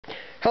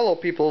Hello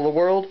people of the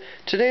world,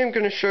 today I'm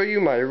going to show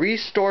you my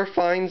restore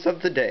finds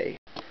of the day.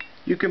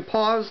 You can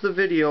pause the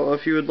video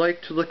if you would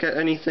like to look at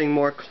anything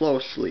more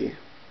closely.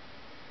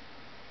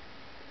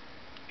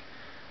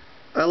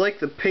 I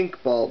like the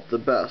pink bulb the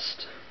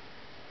best.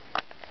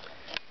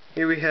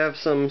 Here we have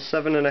some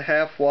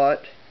 7.5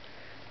 watt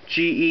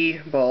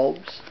GE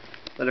bulbs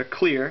that are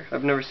clear.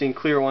 I've never seen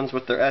clear ones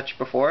with their etch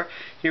before.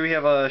 Here we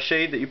have a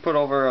shade that you put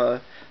over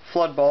a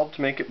flood bulb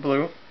to make it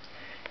blue.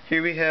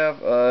 Here we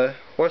have a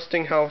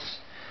Westinghouse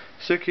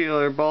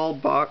circular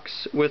bulb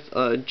box with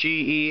a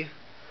GE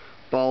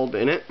bulb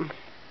in it.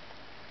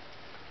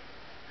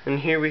 And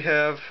here we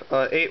have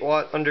a 8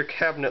 watt under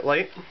cabinet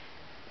light,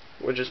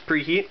 which is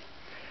preheat,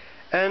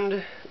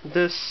 and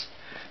this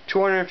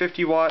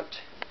 250 watt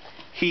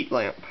heat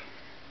lamp.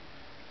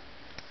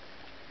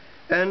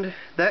 And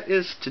that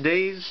is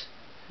today's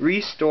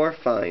restore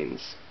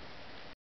finds.